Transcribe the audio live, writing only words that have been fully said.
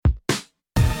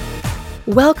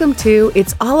Welcome to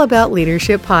It's All About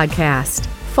Leadership podcast.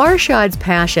 Farshad's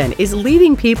passion is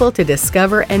leading people to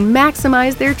discover and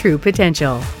maximize their true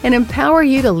potential and empower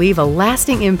you to leave a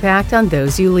lasting impact on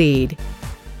those you lead.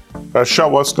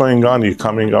 Farshad, what's going on? You're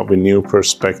coming up with new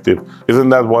perspective. Isn't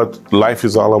that what life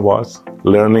is all about?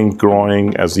 Learning,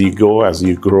 growing as you go, as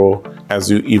you grow,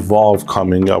 as you evolve,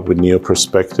 coming up with new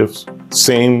perspectives.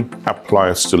 Same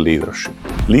applies to leadership.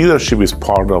 Leadership is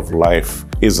part of life,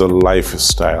 is a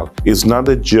lifestyle. It's not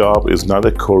a job, it's not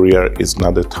a career, it's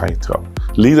not a title.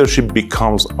 Leadership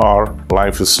becomes our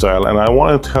lifestyle. And I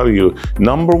want to tell you,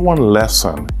 number one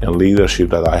lesson in leadership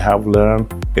that I have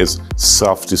learned is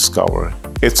self-discovery.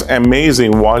 It's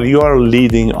amazing while you are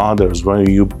leading others, when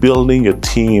you're building a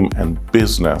team and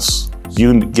business,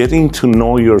 you're getting to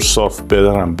know yourself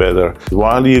better and better.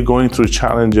 While you're going through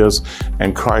challenges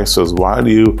and crises, while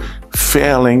you're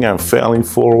failing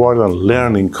forward and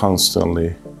learning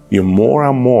constantly, you more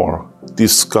and more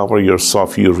discover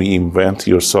yourself, you reinvent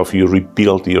yourself, you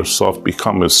rebuild yourself,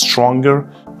 become a stronger,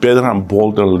 better and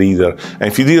bolder leader. And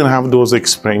if you didn't have those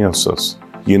experiences,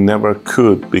 you never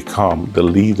could become the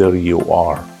leader you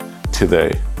are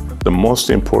today. The most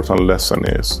important lesson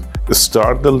is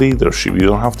start the leadership. You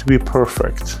don't have to be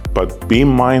perfect, but be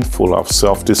mindful of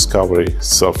self-discovery,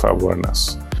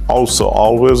 self-awareness. Also,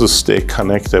 always stay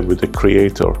connected with the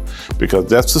Creator, because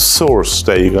that's the source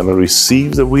that you're going to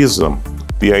receive the wisdom,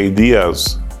 the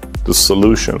ideas, the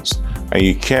solutions, and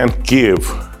you can't give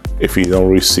if you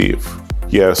don't receive.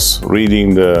 Yes,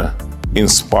 reading the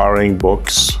inspiring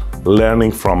books,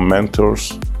 learning from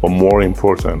mentors, but more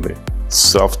importantly,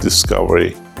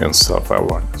 self-discovery and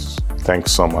self-awareness.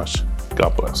 Thanks so much.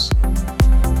 God bless.